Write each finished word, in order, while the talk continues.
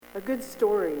A good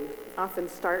story often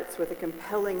starts with a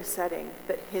compelling setting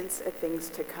that hints at things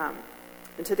to come.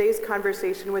 And today's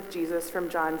conversation with Jesus from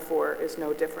John 4 is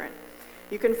no different.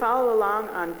 You can follow along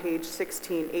on page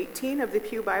 1618 of the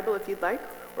Pew Bible if you'd like,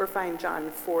 or find John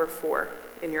 4:4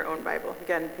 in your own Bible.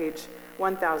 Again, page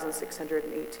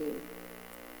 1618.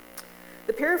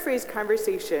 The paraphrased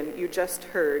conversation you just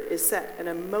heard is set in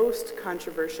a most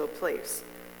controversial place,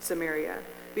 Samaria,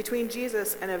 between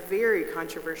Jesus and a very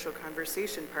controversial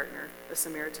conversation partner, a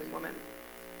Samaritan woman.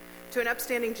 To an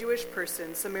upstanding Jewish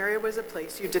person, Samaria was a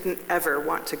place you didn't ever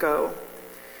want to go.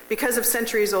 Because of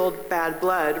centuries-old bad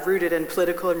blood rooted in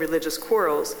political and religious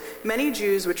quarrels, many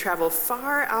Jews would travel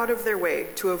far out of their way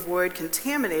to avoid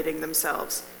contaminating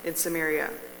themselves in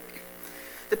Samaria.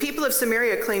 The people of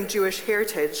Samaria claimed Jewish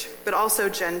heritage, but also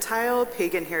Gentile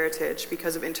pagan heritage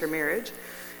because of intermarriage,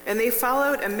 and they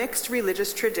followed a mixed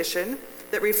religious tradition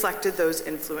that reflected those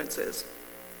influences.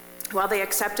 While they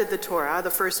accepted the Torah,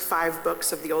 the first 5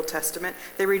 books of the Old Testament,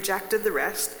 they rejected the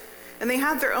rest, and they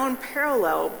had their own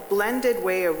parallel, blended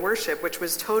way of worship, which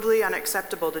was totally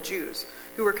unacceptable to Jews,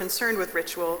 who were concerned with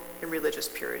ritual and religious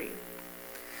purity.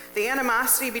 The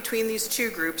animosity between these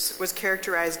two groups was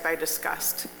characterized by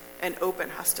disgust and open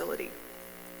hostility.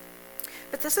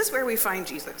 But this is where we find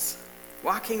Jesus,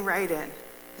 walking right in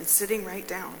and sitting right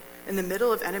down in the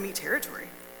middle of enemy territory.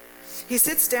 He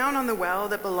sits down on the well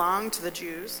that belonged to the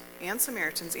Jews and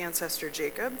Samaritans' ancestor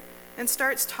Jacob and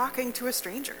starts talking to a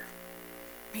stranger.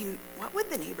 I mean, what would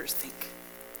the neighbors think?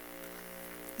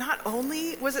 Not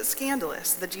only was it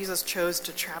scandalous that Jesus chose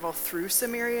to travel through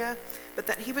Samaria, but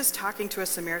that he was talking to a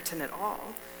Samaritan at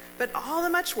all, but all the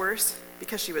much worse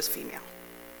because she was female.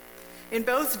 In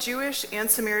both Jewish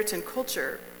and Samaritan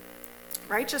culture,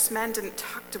 righteous men didn't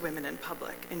talk to women in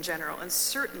public in general, and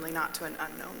certainly not to an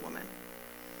unknown woman.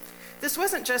 This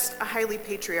wasn't just a highly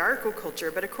patriarchal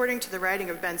culture, but according to the writing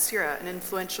of Ben Sira, an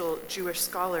influential Jewish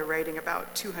scholar writing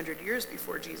about 200 years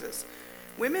before Jesus,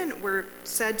 women were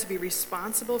said to be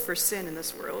responsible for sin in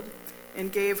this world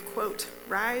and gave, quote,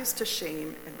 rise to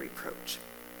shame and reproach.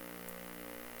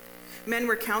 Men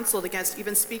were counseled against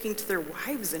even speaking to their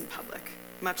wives in public,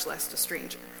 much less to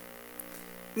strangers.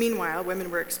 Meanwhile, women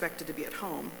were expected to be at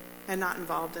home and not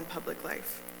involved in public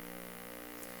life.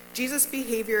 Jesus'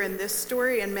 behavior in this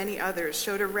story and many others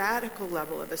showed a radical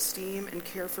level of esteem and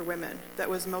care for women that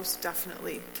was most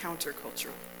definitely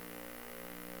countercultural.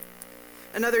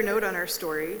 Another note on our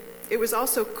story, it was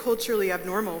also culturally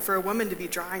abnormal for a woman to be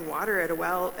drawing water at a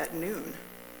well at noon.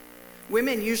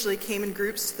 Women usually came in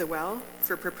groups to the well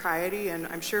for propriety and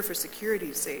I'm sure for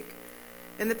security's sake.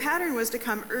 And the pattern was to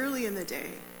come early in the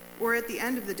day or at the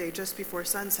end of the day just before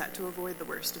sunset to avoid the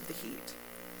worst of the heat.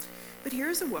 But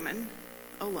here's a woman,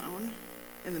 alone,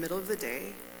 in the middle of the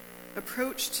day,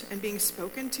 approached and being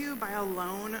spoken to by a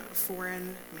lone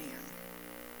foreign man.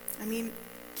 I mean,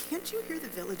 can't you hear the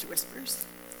village whispers?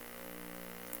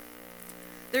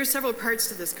 There are several parts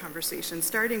to this conversation,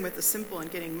 starting with the simple and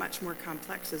getting much more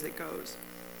complex as it goes.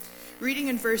 Reading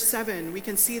in verse 7, we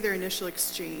can see their initial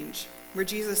exchange, where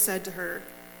Jesus said to her,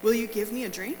 "Will you give me a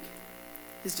drink?"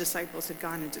 His disciples had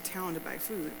gone into town to buy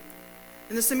food.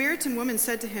 And the Samaritan woman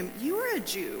said to him, "You are a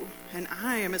Jew, and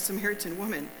I am a Samaritan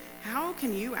woman. How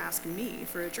can you ask me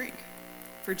for a drink?"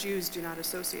 For Jews do not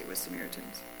associate with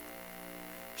Samaritans.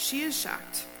 She is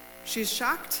shocked. She's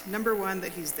shocked, number 1,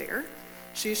 that he's there.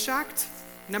 She's shocked,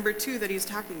 number 2, that he's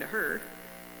talking to her.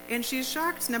 And she's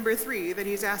shocked, number 3, that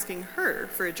he's asking her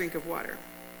for a drink of water.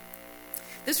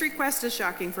 This request is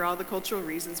shocking for all the cultural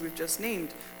reasons we've just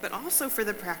named, but also for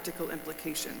the practical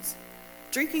implications.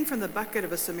 Drinking from the bucket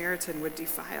of a Samaritan would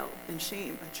defile and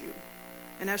shame a Jew.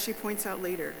 And as she points out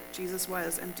later, Jesus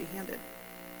was empty-handed.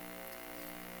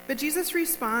 But Jesus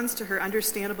responds to her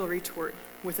understandable retort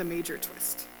with a major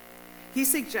twist. He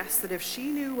suggests that if she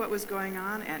knew what was going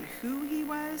on and who he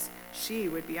was, she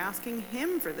would be asking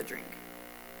him for the drink.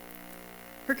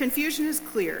 Her confusion is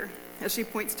clear as she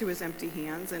points to his empty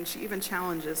hands, and she even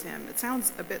challenges him. It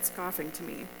sounds a bit scoffing to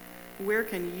me. "Where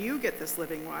can you get this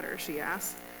living water?" she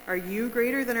asks. "Are you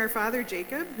greater than our father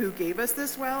Jacob, who gave us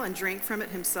this well and drank from it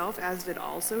himself, as did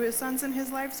also his sons and his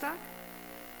livestock?"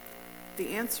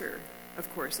 The answer,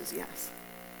 of course, is yes.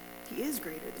 He is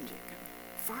greater than Jacob,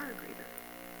 far greater.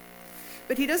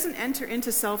 But he doesn't enter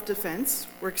into self-defense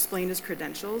or explain his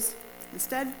credentials.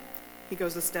 Instead, he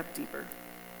goes a step deeper.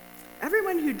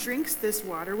 "Everyone who drinks this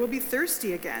water will be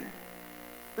thirsty again,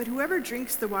 but whoever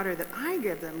drinks the water that I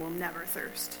give them will never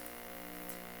thirst.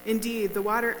 Indeed, the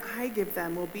water I give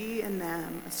them will be in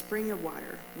them a spring of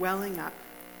water welling up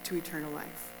to eternal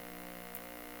life."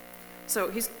 So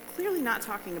he's clearly not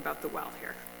talking about the well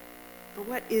here. But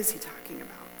what is he talking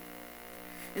about?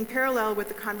 In parallel with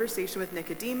the conversation with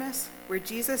Nicodemus, where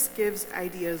Jesus gives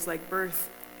ideas like birth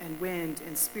and wind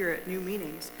and spirit new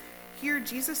meanings, here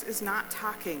Jesus is not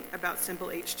talking about simple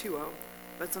H2O,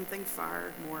 but something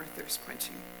far more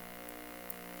thirst-quenching.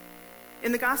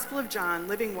 In the Gospel of John,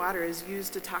 living water is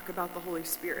used to talk about the Holy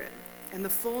Spirit and the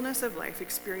fullness of life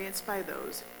experienced by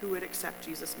those who would accept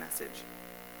Jesus' message.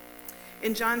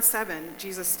 In John 7,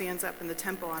 Jesus stands up in the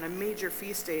temple on a major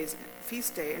feast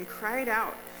day and cried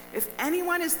out, "If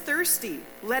anyone is thirsty,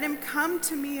 let him come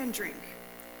to me and drink.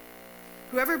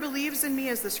 Whoever believes in me,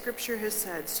 as the scripture has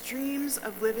said, streams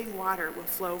of living water will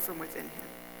flow from within him."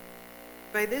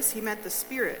 By this he meant the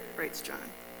Spirit, writes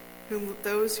John, whom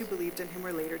those who believed in him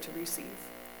were later to receive.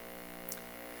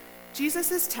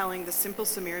 Jesus is telling the simple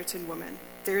Samaritan woman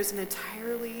there is an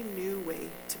entirely new way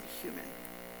to be human,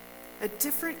 a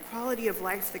different quality of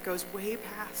life that goes way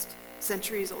past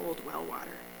centuries-old well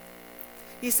water.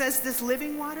 He says this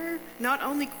living water not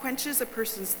only quenches a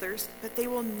person's thirst, but they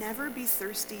will never be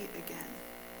thirsty again.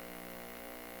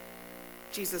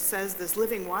 Jesus says this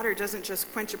living water doesn't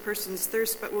just quench a person's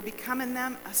thirst, but will become in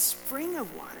them a spring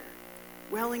of water,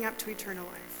 welling up to eternal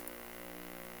life.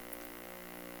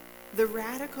 The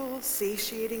radical,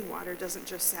 satiating water doesn't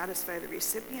just satisfy the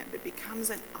recipient, but becomes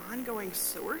an ongoing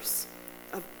source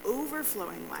of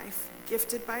overflowing life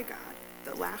gifted by God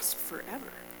that lasts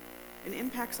forever and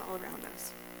impacts all around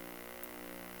us.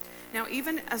 Now,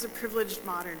 even as a privileged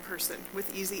modern person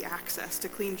with easy access to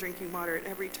clean drinking water at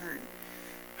every turn,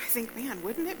 I think, man,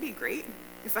 wouldn't it be great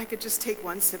if I could just take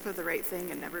one sip of the right thing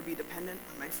and never be dependent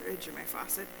on my fridge or my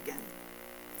faucet again?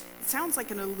 It sounds like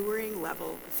an alluring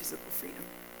level of physical freedom.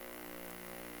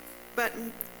 But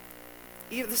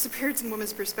the Samaritan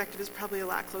woman's perspective is probably a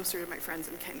lot closer to my friends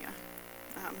in Kenya.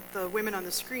 The women on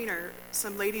the screen are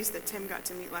some ladies that Tim got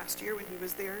to meet last year when he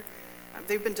was there.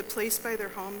 They've been displaced from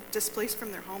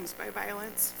their homes by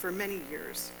violence for many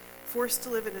years, forced to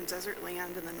live in a desert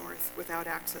land in the north without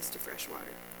access to fresh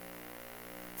water.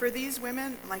 For these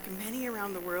women, like many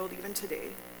around the world even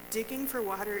today, digging for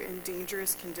water in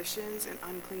dangerous conditions and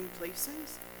unclean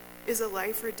places is a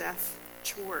life or death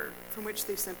chore from which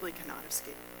they simply cannot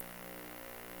escape.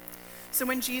 So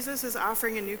when Jesus is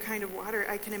offering a new kind of water,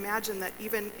 I can imagine that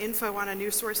even info on a new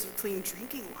source of clean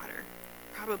drinking water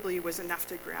probably was enough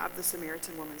to grab the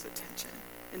Samaritan woman's attention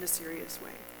in a serious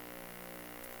way.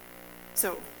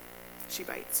 So she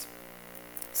bites.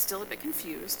 Still a bit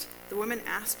confused, the woman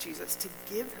asks Jesus to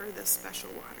give her this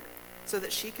special water so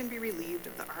that she can be relieved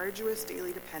of the arduous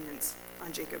daily dependence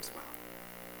on Jacob's well.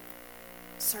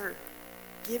 "Sir,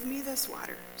 give me this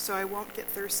water so I won't get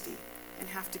thirsty and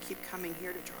have to keep coming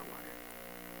here to draw water."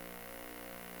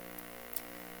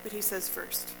 But he says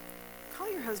first,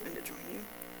 "Call your husband to join you."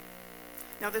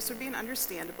 Now, this would be an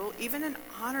understandable, even an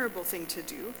honorable thing to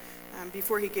do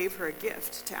before he gave her a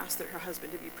gift, to ask that her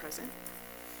husband to be present.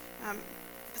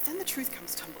 But then the truth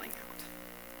comes tumbling out.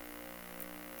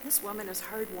 This woman is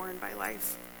hard-worn by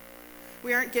life.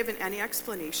 We aren't given any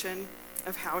explanation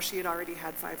of how she had already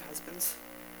had 5 husbands.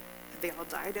 They all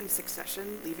died in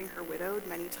succession, leaving her widowed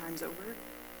many times over.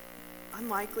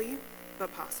 Unlikely,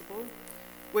 but possible.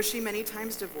 Was she many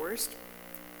times divorced?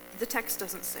 The text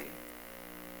doesn't say.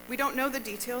 We don't know the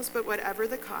details, but whatever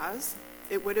the cause,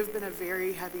 it would have been a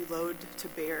very heavy load to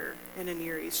bear in a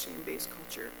Near East shame-based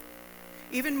culture.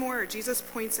 Even more, Jesus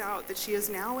points out that she is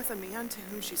now with a man to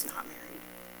whom she's not married.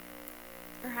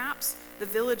 Perhaps the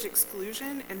village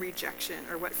exclusion and rejection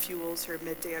are what fuels her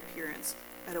midday appearance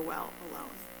at a well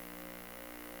alone.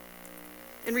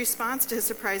 In response to his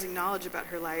surprising knowledge about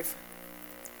her life,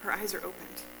 her eyes are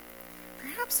opened.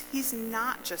 Perhaps he's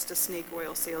not just a snake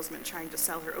oil salesman trying to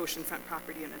sell her oceanfront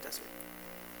property in a desert.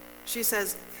 She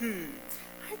says,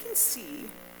 I can see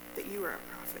that you are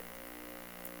a prophet.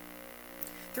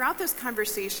 Throughout this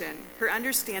conversation, her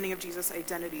understanding of Jesus'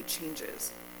 identity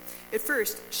changes. At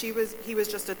first, he was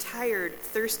just a tired,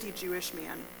 thirsty Jewish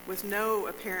man with no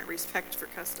apparent respect for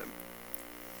custom.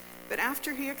 But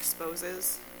after he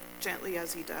exposes, gently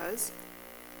as he does,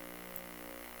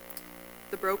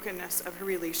 the brokenness of her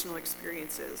relational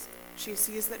experiences, she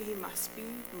sees that he must be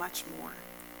much more.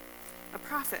 A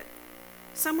prophet,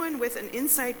 someone with an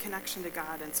inside connection to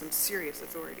God and some serious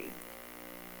authority.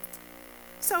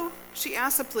 So she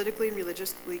asks a politically and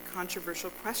religiously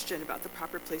controversial question about the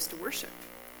proper place to worship.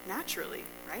 Naturally,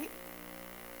 right?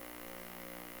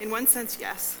 In one sense,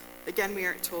 yes. Again, we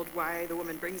aren't told why the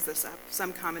woman brings this up.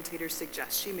 Some commentators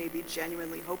suggest she may be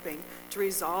genuinely hoping to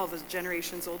resolve a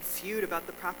generations-old feud about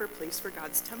the proper place for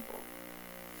God's temple.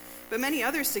 But many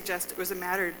others suggest it was a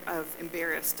matter of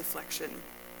embarrassed deflection.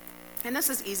 And this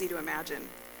is easy to imagine.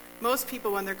 Most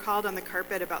people, when they're called on the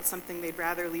carpet about something they'd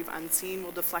rather leave unseen,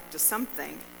 will deflect to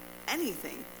something,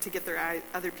 anything, to get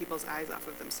other people's eyes off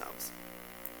of themselves.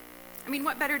 I mean,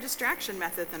 what better distraction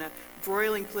method than a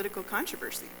broiling political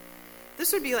controversy?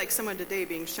 This would be like someone today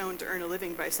being shown to earn a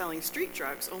living by selling street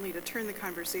drugs, only to turn the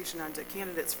conversation onto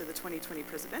candidates for the 2020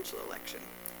 presidential election.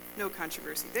 No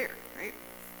controversy there, right?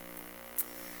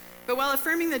 But while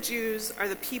affirming the Jews are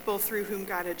the people through whom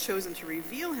God had chosen to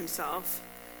reveal himself,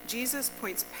 Jesus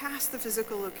points past the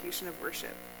physical location of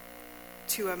worship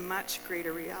to a much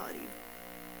greater reality.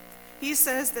 He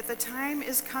says that the time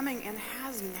is coming and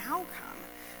has now come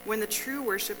when the true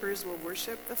worshipers will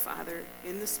worship the Father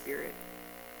in the Spirit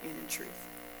and in truth.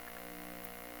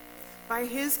 By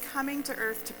his coming to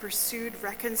earth to pursue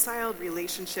reconciled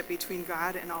relationship between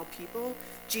God and all people,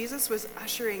 Jesus was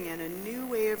ushering in a new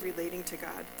way of relating to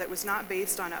God that was not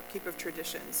based on upkeep of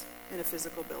traditions in a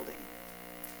physical building.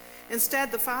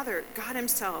 Instead, the Father, God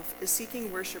himself, is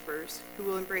seeking worshipers who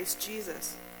will embrace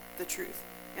Jesus, the truth,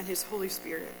 and his Holy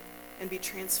Spirit, and be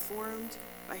transformed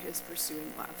by his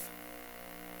pursuing love.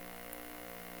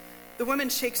 The woman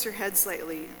shakes her head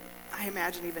slightly, I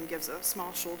imagine even gives a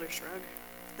small shoulder shrug,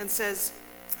 and says,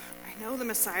 I know the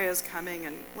Messiah is coming,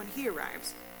 and when he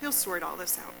arrives, he'll sort all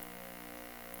this out.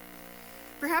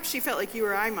 Perhaps she felt like you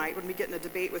or I might when we get in a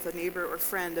debate with a neighbor or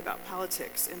friend about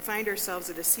politics and find ourselves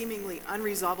at a seemingly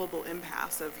unresolvable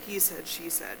impasse of he said, she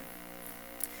said.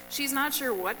 She's not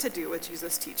sure what to do with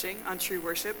Jesus' teaching on true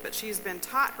worship, but she's been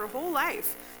taught her whole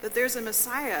life that there's a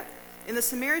Messiah in the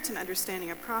Samaritan understanding,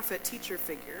 a prophet, teacher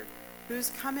figure, who's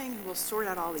coming who will sort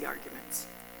out all the arguments.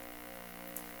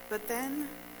 But then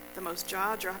the most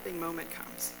jaw-dropping moment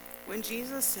comes when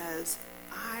Jesus says,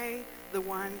 I, the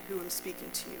one who am speaking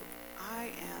to you, I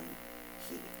am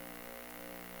he.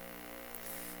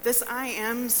 This I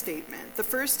am statement, the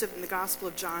first in the Gospel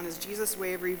of John, is Jesus'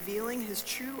 way of revealing his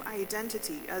true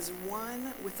identity as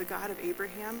one with the God of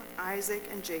Abraham, Isaac,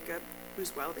 and Jacob,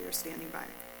 whose well they are standing by.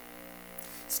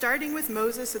 Starting with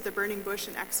Moses at the burning bush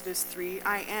in Exodus 3,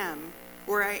 I am,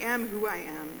 or I am who I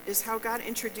am, is how God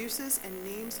introduces and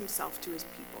names himself to his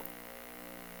people.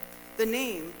 The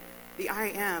name, the I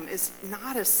am, is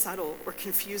not a subtle or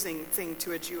confusing thing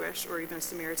to a Jewish or even a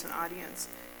Samaritan audience.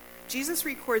 John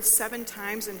records 7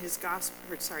 times in his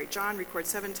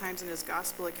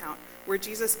gospel account where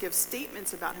Jesus gives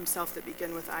statements about himself that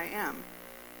begin with I am.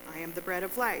 I am the bread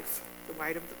of life,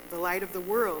 the light of the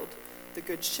world, the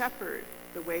good shepherd,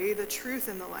 the way, the truth,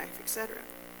 and the life, etc.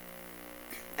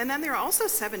 And then there are also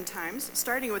 7 times,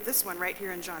 starting with this one right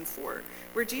here in John 4,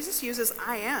 where Jesus uses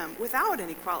I am without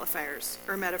any qualifiers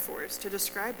or metaphors to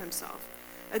describe himself,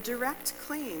 a direct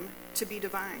claim to be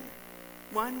divine,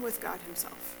 one with God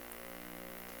himself.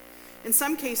 In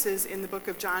some cases in the book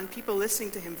of John, people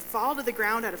listening to him fall to the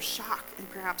ground out of shock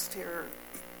and perhaps terror.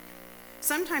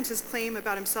 Sometimes his claim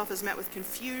about himself is met with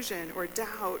confusion or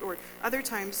doubt, or other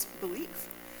times belief.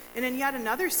 And in yet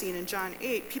another scene in John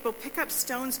 8, people pick up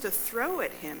stones to throw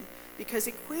at him because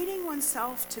equating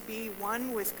oneself to be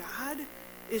one with God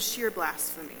is sheer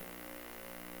blasphemy.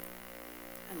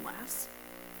 Unless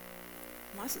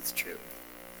it's true.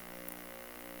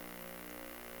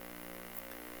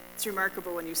 It's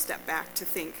remarkable when you step back to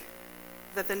think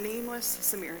that the nameless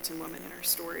Samaritan woman in our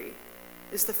story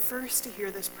is the first to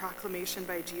hear this proclamation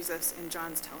by Jesus in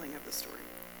John's telling of the story.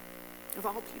 Of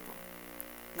all people,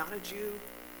 not a Jew,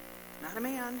 not a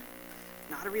man,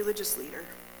 not a religious leader,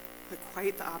 but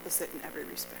quite the opposite in every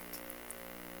respect.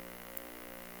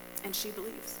 And she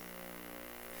believes.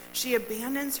 She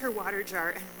abandons her water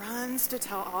jar and runs to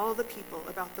tell all the people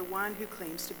about the one who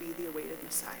claims to be the awaited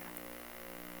Messiah.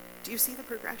 Do you see the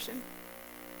progression?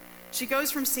 She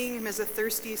goes from seeing him as a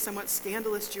thirsty, somewhat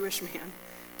scandalous Jewish man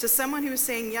to someone who is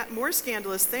saying yet more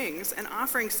scandalous things and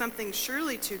offering something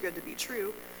surely too good to be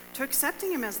true, to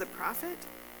accepting him as the prophet,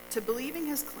 to believing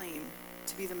his claim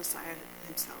to be the Messiah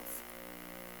himself.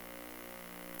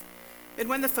 And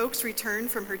when the folks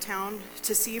returned from her town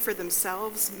to see for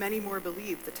themselves, many more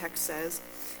believed, the text says.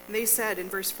 And they said in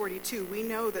verse 42, we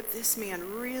know that this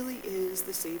man really is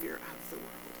the Savior of the world.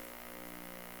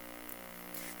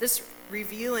 This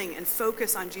revealing and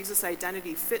focus on Jesus'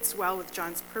 identity fits well with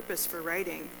John's purpose for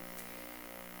writing.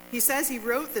 He says he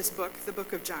wrote this book, the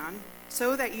book of John,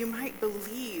 so that you might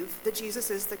believe that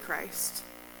Jesus is the Christ,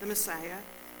 the Messiah,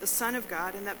 the Son of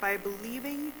God, and that by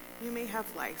believing you may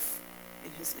have life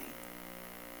in his name.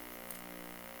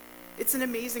 It's an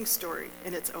amazing story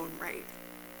in its own right.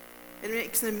 It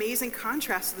makes an amazing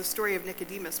contrast to the story of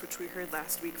Nicodemus, which we heard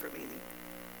last week from Amy.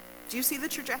 Do you see the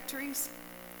trajectories?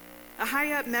 A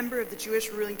high-up member of the Jewish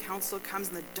ruling council comes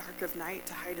in the dark of night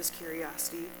to hide his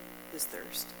curiosity, his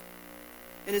thirst.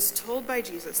 and is told by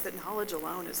Jesus that knowledge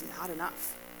alone is not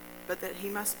enough, but that he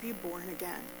must be born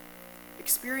again,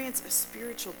 experience a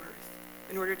spiritual birth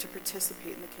in order to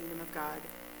participate in the kingdom of God.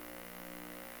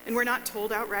 And we're not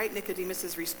told outright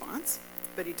Nicodemus' response,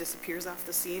 but he disappears off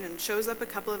the scene and shows up a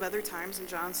couple of other times in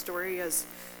John's story as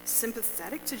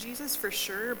sympathetic to Jesus for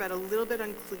sure, but a little bit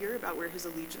unclear about where his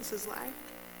allegiances lie.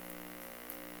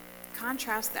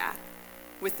 Contrast that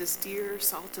with this dear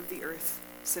salt of the earth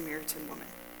Samaritan woman.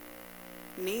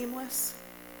 Nameless,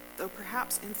 though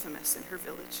perhaps infamous in her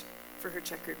village for her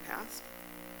checkered past.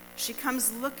 She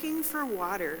comes looking for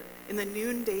water in the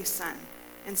noonday sun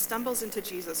and stumbles into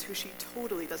Jesus, who she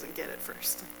totally doesn't get at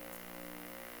first.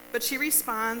 But she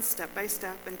responds step by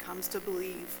step and comes to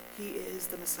believe he is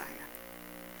the Messiah.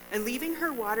 And leaving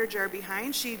her water jar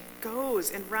behind, she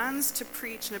goes and runs to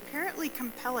preach an apparently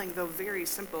compelling, though very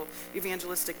simple,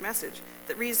 evangelistic message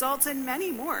that results in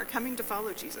many more coming to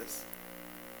follow Jesus.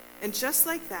 And just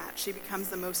like that, she becomes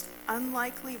the most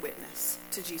unlikely witness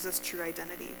to Jesus' true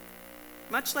identity.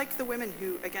 Much like the women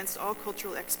who, against all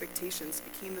cultural expectations,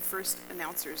 became the first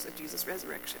announcers of Jesus'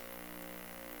 resurrection.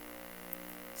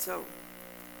 So,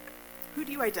 who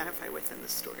do you identify with in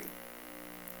this story?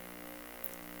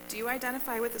 Do you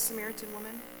identify with the Samaritan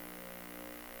woman?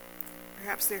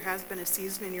 Perhaps there has been a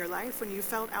season in your life when you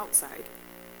felt outside,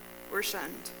 or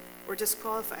shunned, or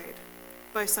disqualified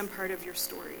by some part of your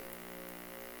story.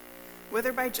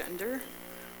 Whether by gender,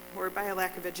 or by a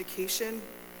lack of education,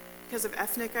 because of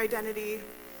ethnic identity,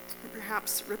 or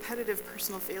perhaps repetitive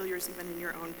personal failures even in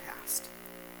your own past.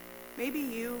 Maybe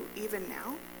you, even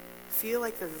now, feel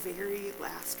like the very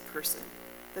last person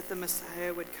that the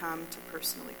Messiah would come to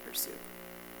personally pursue.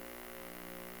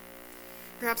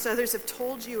 Perhaps others have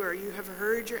told you, or you have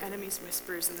heard your enemy's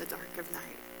whispers in the dark of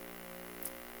night.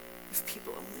 If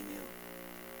people only knew.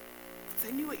 If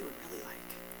they knew what you were really like.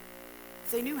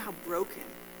 If they knew how broken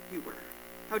you were,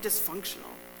 how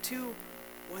dysfunctional, too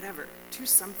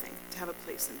something to have a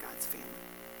place in God's family.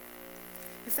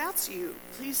 If that's you,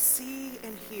 please see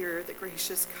and hear the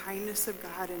gracious kindness of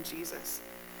God in Jesus,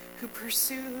 who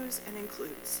pursues and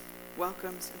includes,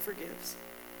 welcomes and forgives.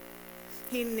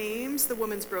 He names the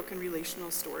woman's broken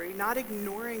relational story, not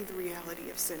ignoring the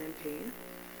reality of sin and pain,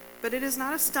 but it is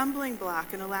not a stumbling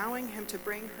block in allowing him to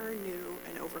bring her new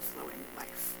and overflowing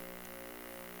life.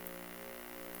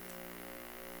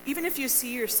 Even if you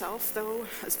see yourself, though,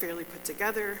 as fairly put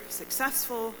together,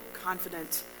 successful,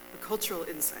 confident, a cultural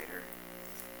insider,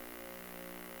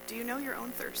 do you know your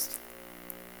own thirst?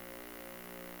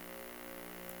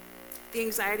 The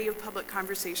anxiety of public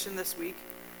conversation this week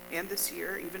and this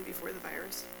year, even before the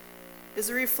virus, is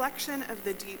a reflection of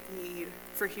the deep need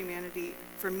for humanity,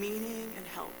 for meaning and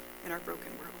help in our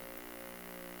broken world.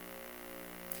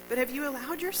 But have you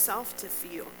allowed yourself to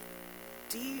feel,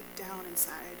 deep down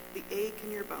inside, the ache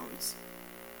in your bones,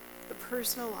 the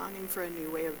personal longing for a new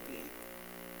way of being?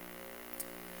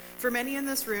 For many in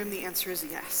this room, the answer is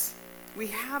yes. We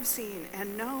have seen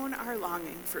and known our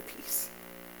longing for peace,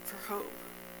 for hope,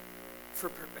 for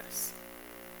purpose,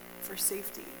 for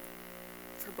safety,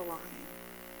 for belonging.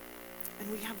 And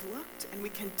we have looked and we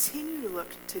continue to look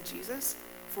to Jesus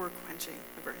for quenching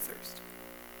of our thirst.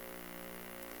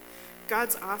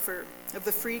 God's offer of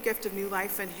the free gift of new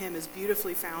life in him is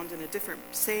beautifully found in a different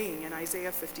saying in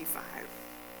Isaiah 55.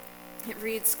 It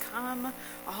reads, "Come,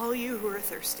 all you who are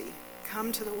thirsty,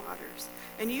 come to the waters.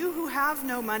 And you who have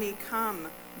no money, come,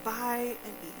 buy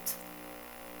and eat.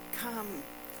 Come,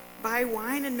 buy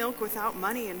wine and milk without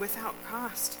money and without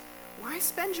cost. Why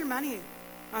spend your money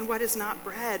on what is not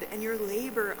bread and your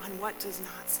labor on what does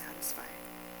not satisfy?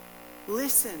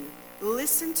 Listen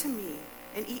to me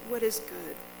and eat what is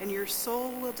good, and your soul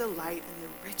will delight in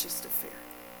the richest of fare.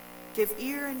 Give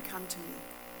ear and come to me.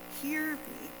 Hear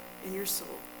me, and your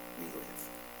soul may live."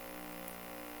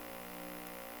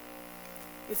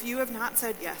 If you have not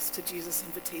said yes to Jesus'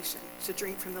 invitation to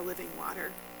drink from the living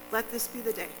water, let this be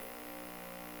the day.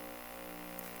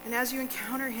 And as you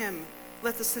encounter him,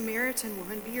 let the Samaritan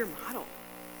woman be your model.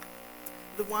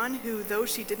 The one who, though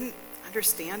she didn't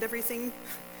understand everything,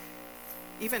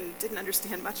 even didn't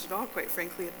understand much at all, quite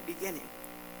frankly, at the beginning,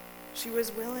 she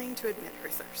was willing to admit her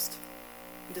thirst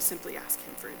and to simply ask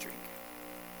him for a drink.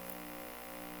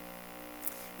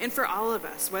 And for all of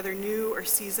us, whether new or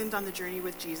seasoned on the journey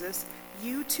with Jesus,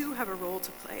 you too have a role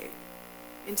to play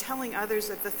in telling others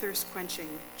of the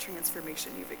thirst-quenching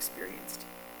transformation you've experienced.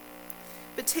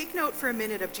 But take note for a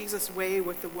minute of Jesus' way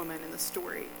with the woman in the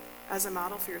story as a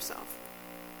model for yourself.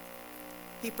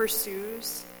 He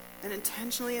pursues and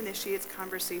intentionally initiates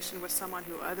conversation with someone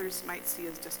who others might see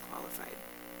as disqualified.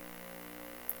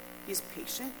 He's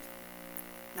patient,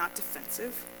 not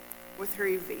defensive, with her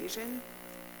evasion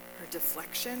her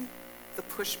deflection, the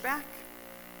pushback,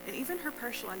 and even her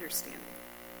partial understanding.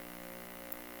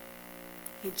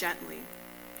 He gently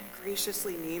and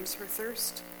graciously names her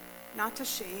thirst, not to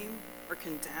shame or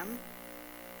condemn,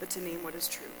 but to name what is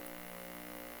true.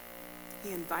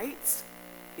 He invites,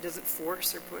 he doesn't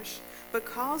force or push, but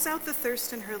calls out the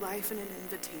thirst in her life in an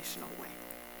invitational way.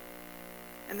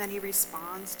 And then he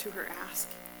responds to her ask,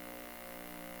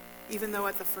 even though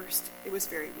at the first it was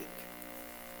very weak.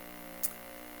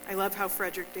 I love how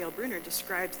Frederick Dale Bruner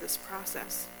describes this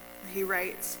process. He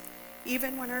writes,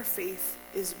 even when our faith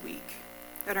is weak,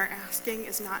 that our asking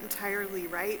is not entirely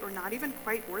right or not even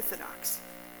quite orthodox,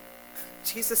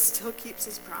 Jesus still keeps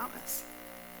his promise.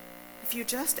 If you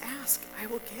just ask, I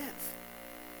will give.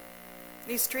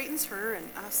 And he straightens her and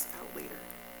us out later.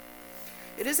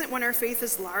 It isn't when our faith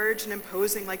is large and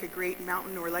imposing like a great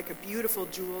mountain or like a beautiful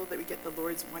jewel that we get the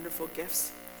Lord's wonderful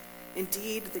gifts.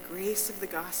 Indeed, the grace of the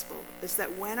gospel is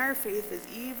that when our faith is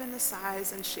even the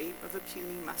size and shape of a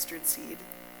puny mustard seed,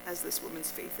 as this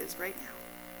woman's faith is right now,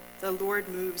 the Lord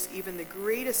moves even the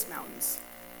greatest mountains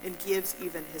and gives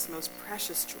even his most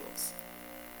precious jewels.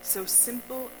 So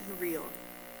simple and real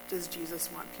does Jesus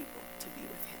want people to be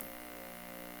with him.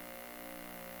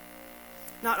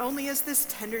 Not only is this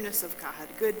tenderness of God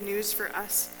good news for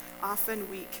us, often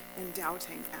weak and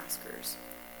doubting askers,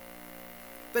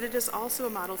 but it is also a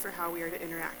model for how we are to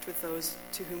interact with those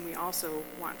to whom we also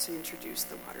want to introduce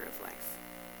the water of life.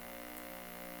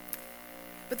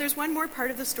 But there's one more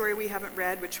part of the story we haven't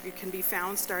read, which can be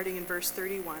found starting in verse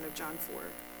 31 of John 4,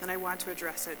 and I want to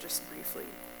address it just briefly.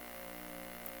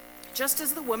 Just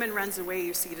as the woman runs away,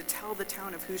 you see, to tell the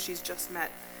town of who she's just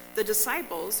met, the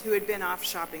disciples, who had been off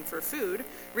shopping for food,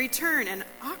 return and,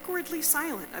 awkwardly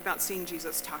silent about seeing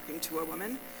Jesus talking to a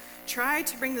woman, try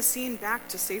to bring the scene back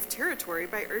to safe territory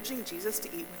by urging Jesus to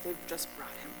eat what they've just brought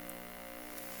him.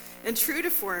 And true to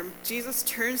form, Jesus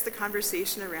turns the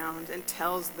conversation around and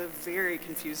tells the very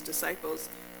confused disciples,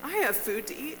 I have food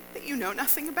to eat that you know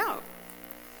nothing about.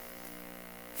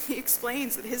 He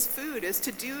explains that his food is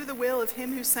to do the will of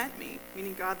him who sent me,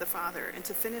 meaning God the Father, and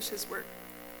to finish his work.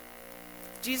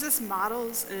 Jesus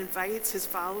models and invites his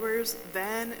followers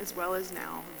then as well as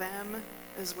now, them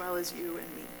as well as you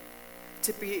and me,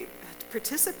 to be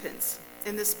participants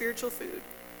in this spiritual food,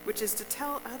 which is to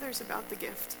tell others about the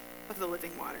gift of the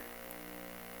living water.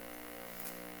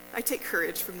 I take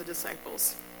courage from the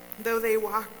disciples. Though they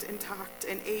walked and talked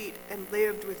and ate and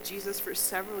lived with Jesus for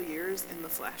several years in the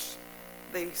flesh,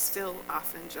 they still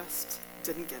often just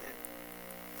didn't get it.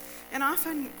 And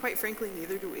often, quite frankly,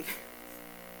 neither do we.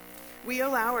 We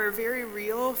allow our very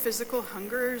real physical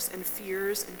hungers and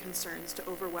fears and concerns to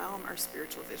overwhelm our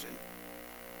spiritual vision.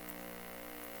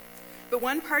 But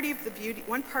one part of the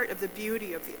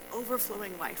beauty of the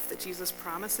overflowing life that Jesus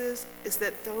promises is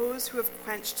that those who have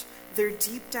quenched their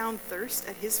deep down thirst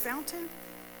at his fountain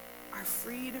are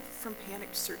freed from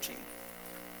panicked searching.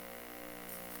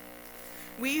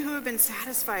 We who have been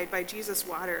satisfied by Jesus'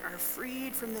 water are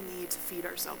freed from the need to feed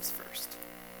ourselves first.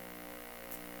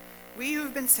 We who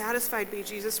have been satisfied by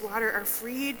Jesus' water are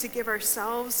freed to give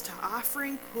ourselves to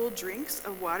offering cool drinks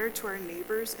of water to our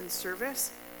neighbors in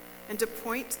service and to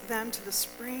point them to the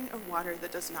spring of water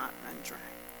that does not run dry.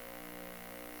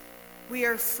 We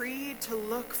are freed to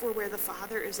look for where the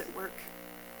Father is at work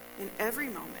in every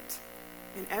moment,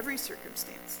 in every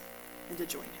circumstance, and to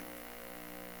join him.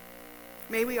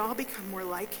 May we all become more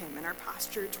like him in our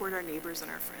posture toward our neighbors and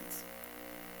our friends,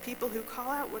 people who call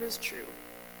out what is true,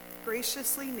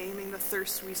 graciously naming the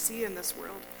thirst we see in this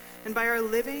world, and by our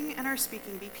living and our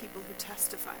speaking be people who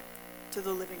testify to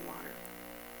the living water.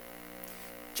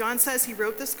 John says he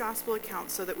wrote this gospel account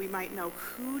so that we might know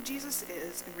who Jesus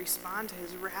is and respond to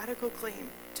his radical claim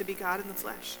to be God in the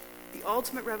flesh, the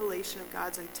ultimate revelation of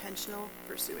God's intentional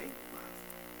pursuing love.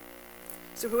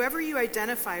 So whoever you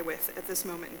identify with at this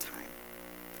moment in time,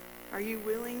 are you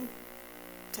willing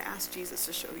to ask Jesus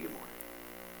to show you more?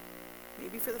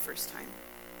 Maybe for the first time.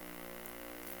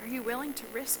 Are you willing to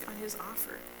risk on his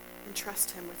offer and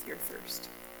trust him with your thirst?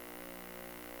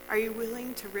 Are you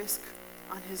willing to risk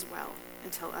on his well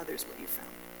and tell others what you found?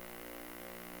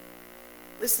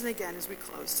 Listen again as we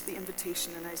close to the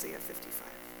invitation in Isaiah 55.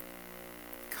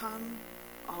 Come,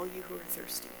 all you who are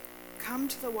thirsty. Come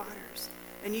to the waters.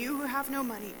 And you who have no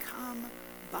money, come,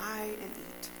 buy and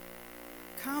eat.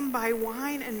 Come, buy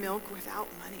wine and milk without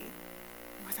money,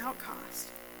 without cost.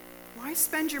 Why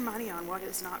spend your money on what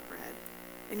is not bread,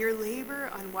 and your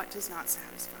labor on what does not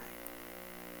satisfy?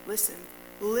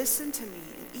 Listen to me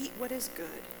and eat what is good,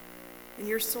 and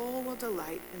your soul will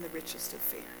delight in the richest of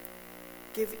fare.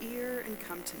 Give ear and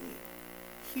come to me.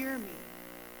 Hear me,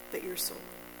 that your soul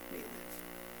may live.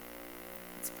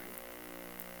 Let's pray.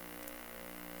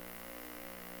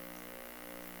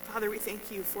 Father, we thank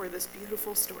you for this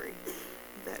beautiful story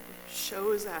that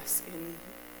shows us in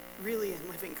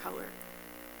living color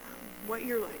what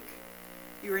you're like,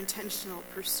 your intentional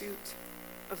pursuit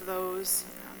of those,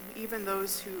 even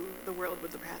those who the world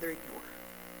would rather ignore.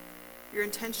 Your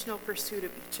intentional pursuit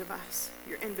of each of us,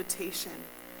 your invitation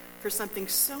for something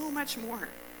so much more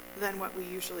than what we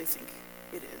usually think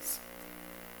it is.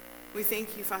 We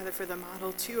thank you, Father, for the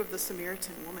model, too, of the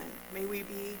Samaritan woman. May we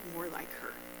be more like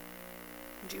her.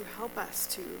 Would you help us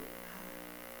to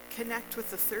connect with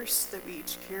the thirst that we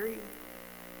each carry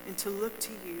and to look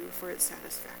to you for its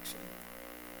satisfaction?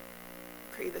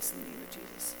 Pray this in the name of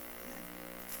Jesus.